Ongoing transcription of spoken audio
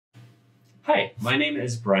Hi, my name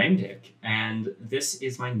is Brian Dyck, and this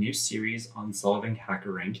is my new series on solving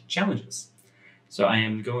HackerRank challenges. So I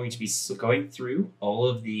am going to be going through all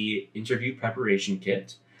of the interview preparation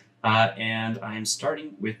kit, and I am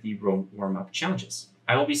starting with the warm-up challenges.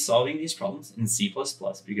 I will be solving these problems in C++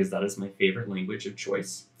 because that is my favorite language of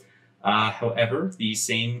choice. However, the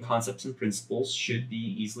same concepts and principles should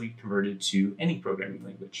be easily converted to any programming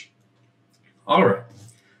language. All right,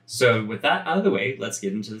 so with that out of the way, let's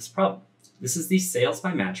get into this problem. This is the sales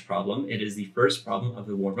by match problem. It is the first problem of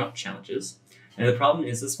the warm-up challenges, and the problem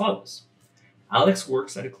is as follows. Alex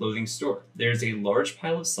works at a clothing store. There's a large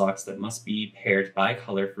pile of socks that must be paired by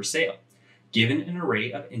color for sale. Given an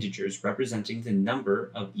array of integers representing the number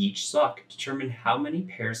of each sock, determine how many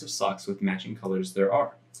pairs of socks with matching colors there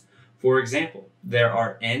are. For example, there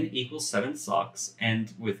are n equals 7 socks,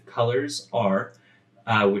 and with colors are,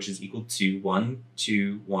 which is equal to 1,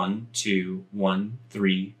 2, 1, 2, 1,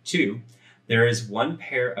 3, 2, there is one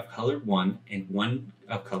pair of color 1 and one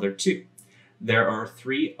of color 2. There are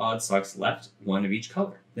 3 odd socks left, one of each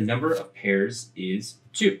color. The number of pairs is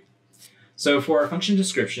 2. So for our function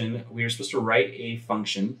description, we are supposed to write a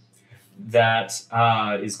function that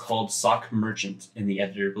is called sock merchant in the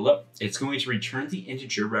editor below. It's going to return the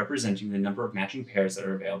integer representing the number of matching pairs that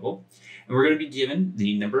are available. And we're going to be given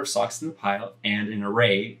the number of socks in the pile and an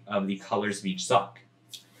array of the colors of each sock.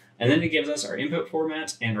 And then it gives us our input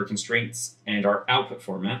format and our constraints and our output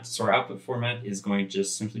format. So our output format is going to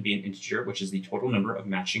just simply be an integer, which is the total number of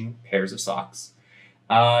matching pairs of socks.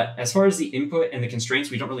 As far as the input and the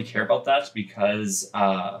constraints, we don't really care about that because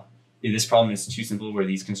this problem is too simple where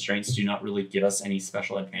these constraints do not really give us any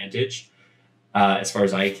special advantage, as far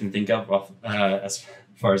as I can think of, as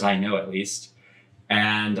far as I know at least.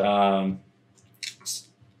 And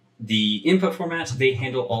the input format, they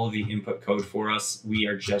handle all of the input code for us. We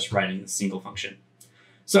are just writing a single function.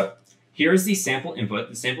 So here's the sample input.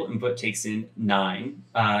 The sample input takes in 9,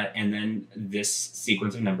 and then this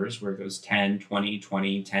sequence of numbers where it goes 10, 20,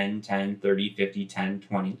 20, 10, 10, 30, 50, 10,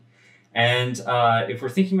 20. And if we're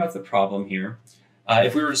thinking about the problem here,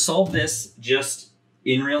 if we were to solve this just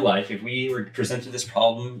in real life, if we were presented this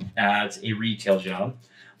problem at a retail job,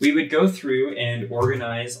 we would go through and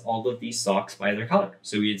organize all of these socks by their color.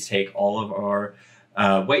 So we'd take all of our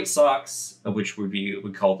white socks, which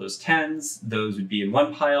we'd call those 10s. Those would be in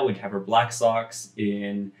one pile. We'd have our black socks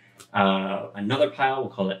in another pile. We'll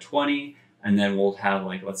call that 20. And then we'll have,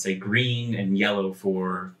 like, let's say green and yellow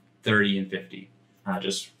for 30 and 50.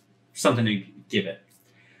 Just something to give it.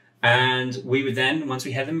 And we would then, once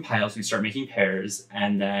we had them in piles, we'd start making pairs,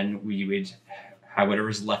 and then we would have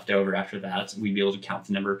whatever's left over after that, we'd be able to count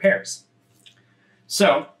the number of pairs.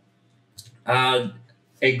 So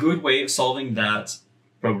a good way of solving that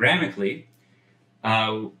programmatically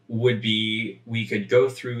would be, we could go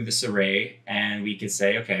through this array and we could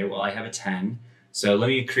say, okay, well, I have a 10. So let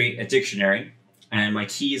me create a dictionary, and my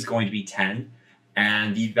key is going to be 10.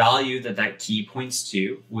 And the value that that key points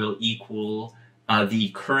to will equal the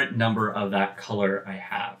current number of that color I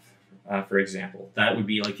have, for example. That would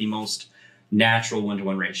be like the most natural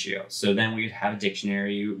one-to-one ratio. So then we would have a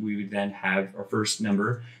dictionary. We would then have our first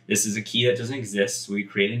number. This is a key that doesn't exist. So we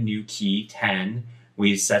create a new key, 10.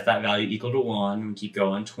 We set that value equal to 1. We keep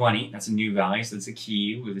going. 20, that's a new value. So it's a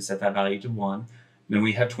key. We would set that value to 1. Then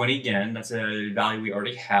we have 20 again. That's a value we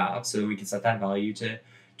already have. So we can set that value to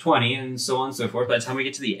 20, and so on and so forth. By the time we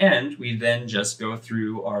get to the end, we then just go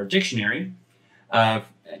through our dictionary,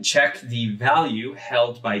 check the value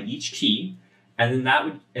held by each key, and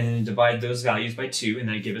then divide those values by 2, and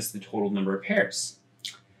then give us the total number of pairs.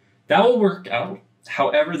 That will work out.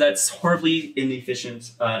 However, that's horribly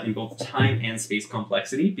inefficient in both time and space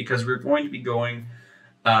complexity, because we're going to be going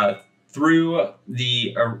through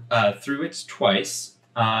it twice,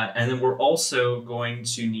 and then we're also going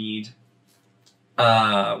to need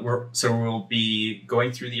we'll be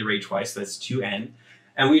going through the array twice. That's 2n,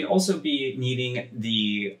 and we'd also be needing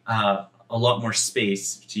the a lot more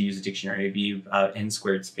space to use a dictionary. It'd be n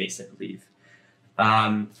squared space, I believe.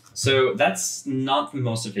 So that's not the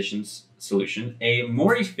most efficient solution. A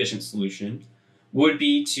more efficient solution would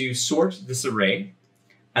be to sort this array,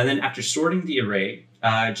 and then after sorting the array,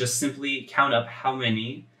 just simply count up how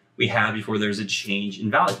many we have before there's a change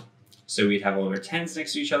in value. So we'd have all of our 10s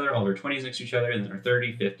next to each other, all of our 20s next to each other, and then our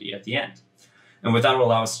 30, 50 at the end. And what that will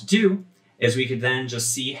allow us to do is we could then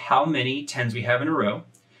just see how many 10s we have in a row.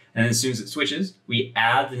 And then as soon as it switches, we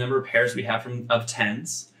add the number of pairs we have of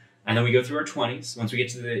 10s. And then we go through our 20s. Once we get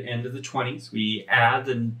to the end of the 20s, we add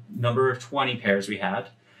the number of 20 pairs we had.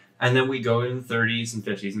 And then we go in the 30s and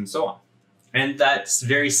 50s and so on. And that's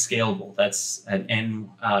very scalable. That's an n,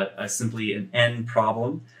 simply an n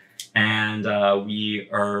problem. and we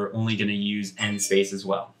are only going to use n space as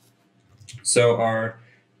well. So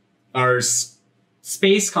our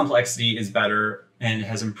space complexity is better and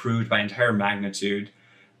has improved by entire magnitude.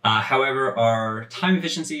 However, our time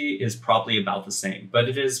efficiency is probably about the same, but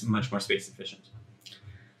it is much more space efficient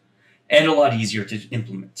and a lot easier to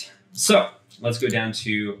implement. So let's go down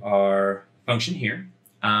to our function here.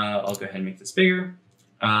 I'll go ahead and make this bigger.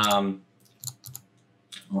 Let's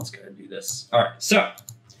go ahead and do this. All right, so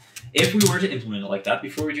if we were to implement it like that,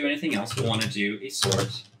 before we do anything else, we'll want to do a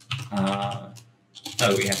sort. We have to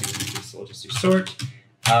do this, so we'll just do sort.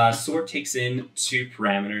 Sort takes in two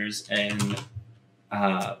parameters and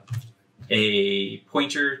a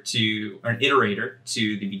pointer to, or an iterator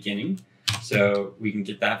to the beginning. So we can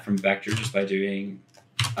get that from vector just by doing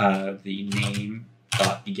the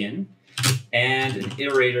name.begin and an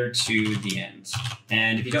iterator to the end.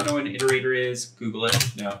 And if you don't know what an iterator is, Google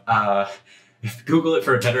it. No, Google it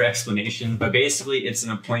for a better explanation. But basically, it's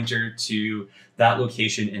a pointer to that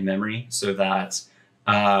location in memory so that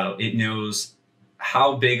it knows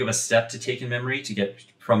how big of a step to take in memory to get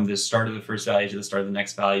from the start of the first value to the start of the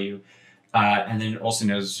next value. And then it also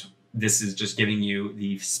knows this is just giving you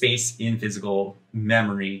the space in physical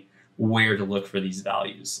memory where to look for these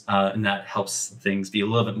values. And that helps things be a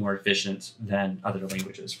little bit more efficient than other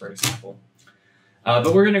languages, for example.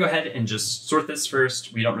 But we're going to go ahead and just sort this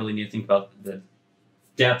first. We don't really need to think about the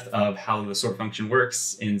depth of how the sort function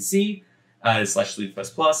works in C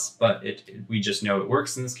 /C++, but we just know it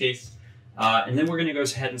works in this case. And then we're going to go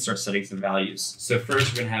ahead and start setting some values. So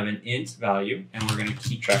first, we're going to have an int value, and we're going to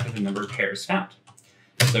keep track of the number of pairs found.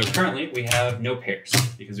 So currently, we have no pairs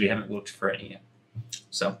because we haven't looked for any yet.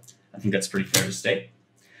 So I think that's pretty fair to state.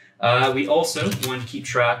 We also want to keep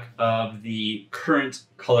track of the current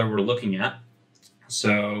color we're looking at.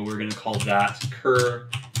 So we're going to call that cur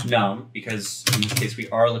num, because in this case, we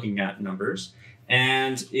are looking at numbers.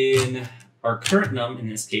 And in our current num, in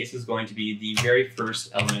this case, is going to be the very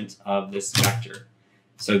first element of this vector.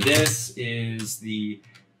 So this is the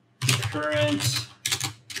current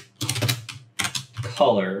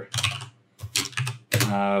color we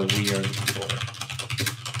are looking for.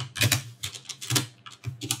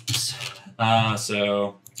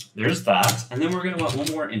 So there's that. And then we're going to want one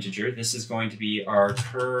more integer. This is going to be our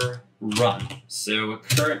cur run. So what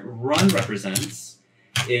current run represents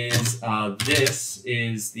is this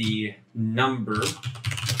is the number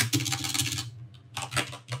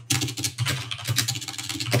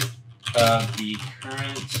of the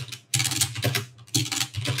current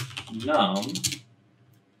num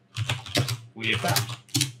we have found.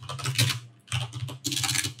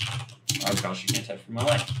 Oh gosh, you can't type for my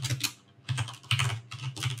life.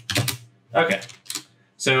 Okay,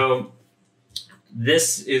 so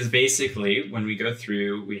this is basically when we go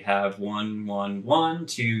through, we have 1, 1, 1,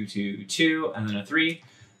 2, 2, 2, and then a 3.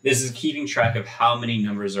 This is keeping track of how many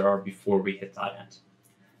numbers there are before we hit that end.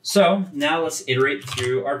 So now let's iterate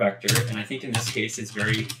through our vector, and I think in this case it's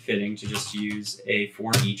very fitting to just use a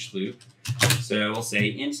for each loop. So we'll say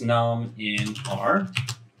int num in R.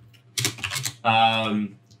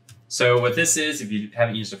 So what this is, if you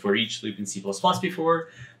haven't used a for each loop in C++ before,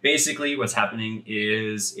 basically what's happening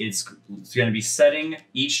is it's going to be setting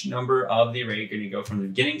each number of the array, going to go from the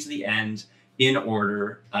beginning to the end in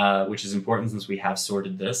order, which is important since we have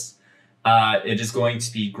sorted this. It is going to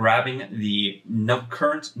be grabbing the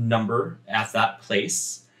current number at that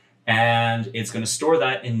place, and it's going to store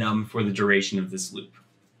that in num for the duration of this loop.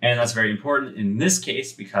 And that's very important in this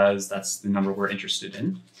case because that's the number we're interested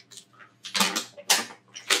in.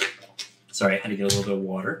 Sorry, I had to get a little bit of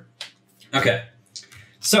water. Okay,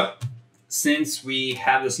 so since we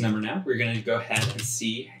have this number now, we're going to go ahead and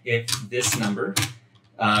see if this number,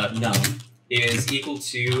 num, is equal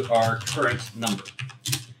to our current number.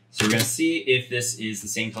 So we're going to see if this is the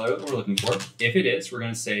same color that we're looking for. If it is, we're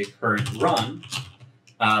going to say current run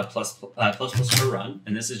plus cur run,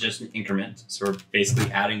 and this is just an increment. So we're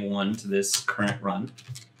basically adding 1 to this current run.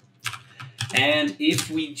 And if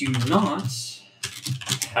we do not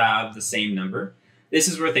have the same number, this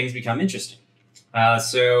is where things become interesting.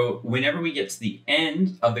 So whenever we get to the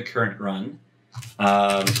end of the current run,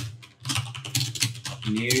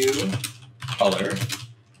 new color,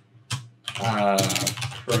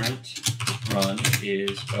 current run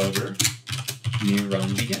is over, new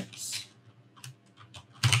run begins.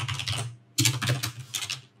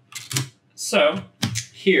 So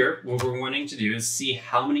here, what we're wanting to do is see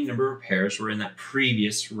how many number of pairs were in that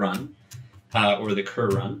previous run, or the cur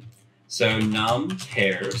run. So num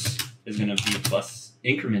pairs is going to be plus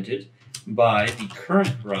incremented by the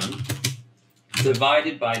current run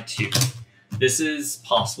divided by 2. This is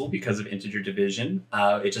possible because of integer division.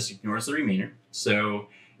 It just ignores the remainder. So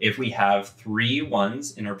if we have 3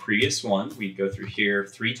 ones in our previous one, we go through here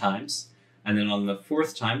 3 times. And then on the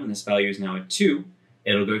 4th time, when this value is now at 2,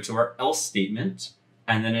 it'll go to our else statement.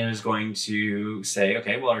 And then it is going to say,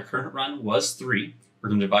 okay, well, our current run was 3. We're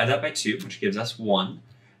going to divide that by 2, which gives us 1.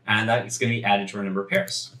 And that is going to be added to our number of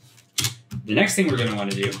pairs. The next thing we're going to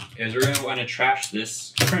want to do is we're going to want to trash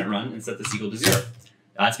this current run and set this equal to 0.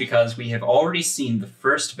 That's because we have already seen the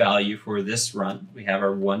first value for this run. We have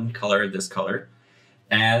our one color, this color.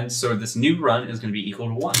 And so this new run is going to be equal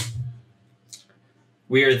to 1.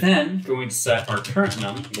 We are then going to set our current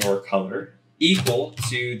num, or color, equal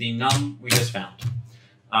to the num we just found.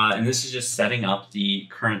 And this is just setting up the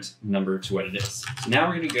current number to what it is. So now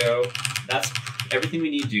we're going to go, that's everything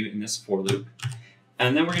we need to do in this for loop.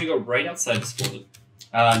 And then we're going to go right outside this for loop.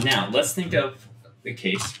 Now, let's think of the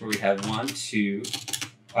case where we have 1,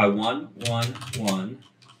 1, 1,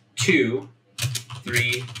 2,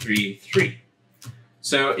 3, 3, 3.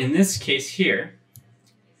 So in this case here,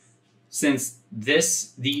 since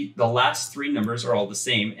the last 3 numbers are all the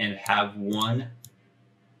same and have one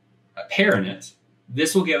pair in it,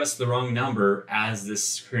 this will give us the wrong number as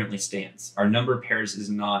this currently stands. Our number of pairs is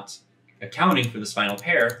not accounting for this final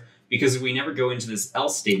pair because we never go into this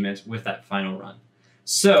else statement with that final run.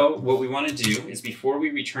 So what we want to do is before we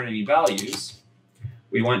return any values,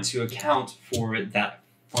 we want to account for that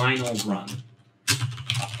final run.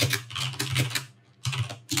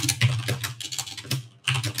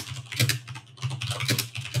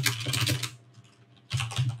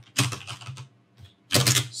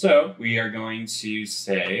 So we are going to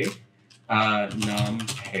say num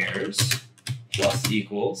pairs plus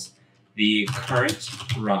equals the current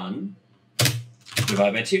run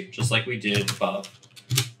divided by 2, just like we did above.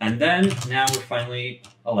 And then now we're finally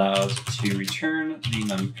allowed to return the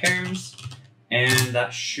num pairs, and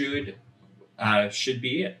that should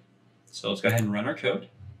be it. So let's go ahead and run our code.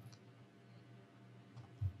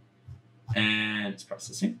 And it's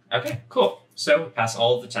processing. Okay, cool. So we pass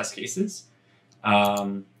all of the test cases,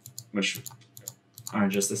 which are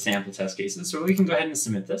just the sample test cases. So we can go ahead and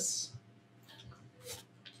submit this.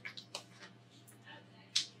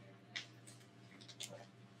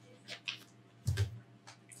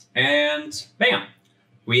 And bam,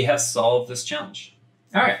 we have solved this challenge.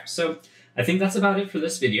 All right, so I think that's about it for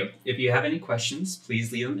this video. If you have any questions,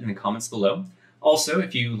 please leave them in the comments below. Also,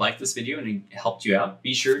 if you liked this video and it helped you out,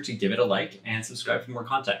 be sure to give it a like and subscribe for more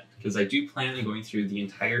content, because I do plan on going through the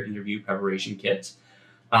entire interview preparation kit.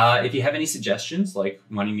 If you have any suggestions, like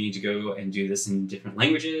wanting me to go and do this in different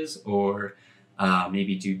languages, or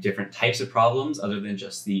maybe do different types of problems other than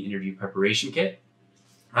just the interview preparation kit,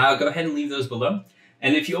 go ahead and leave those below.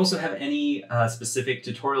 And if you also have any specific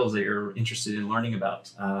tutorials that you're interested in learning about,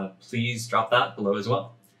 please drop that below as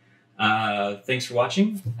well. Thanks for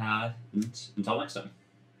watching, and until next time.